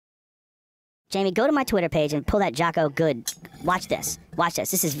Jamie, go to my Twitter page and pull that Jocko good. Watch this. Watch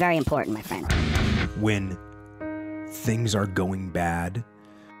this. This is very important, my friend. When things are going bad,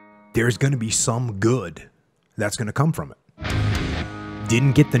 there's going to be some good that's going to come from it.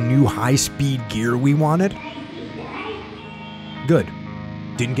 Didn't get the new high-speed gear we wanted? Good.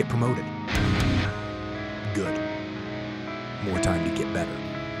 Didn't get promoted? Good. More time to get better.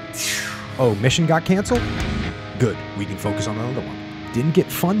 Oh, mission got canceled? Good. We can focus on another one. Didn't get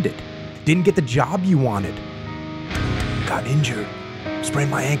funded. Didn't get the job you wanted. Got injured. Sprained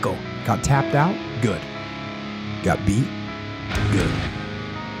my ankle. Got tapped out? Good. Got beat? Good.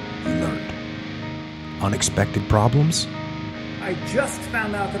 You learned. Unexpected problems? I just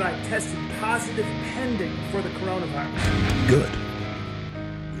found out that I tested positive pending for the coronavirus. Good.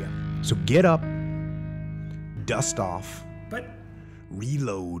 Yeah. So get up, dust off, But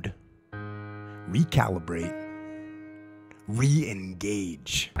reload, recalibrate,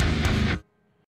 re-engage.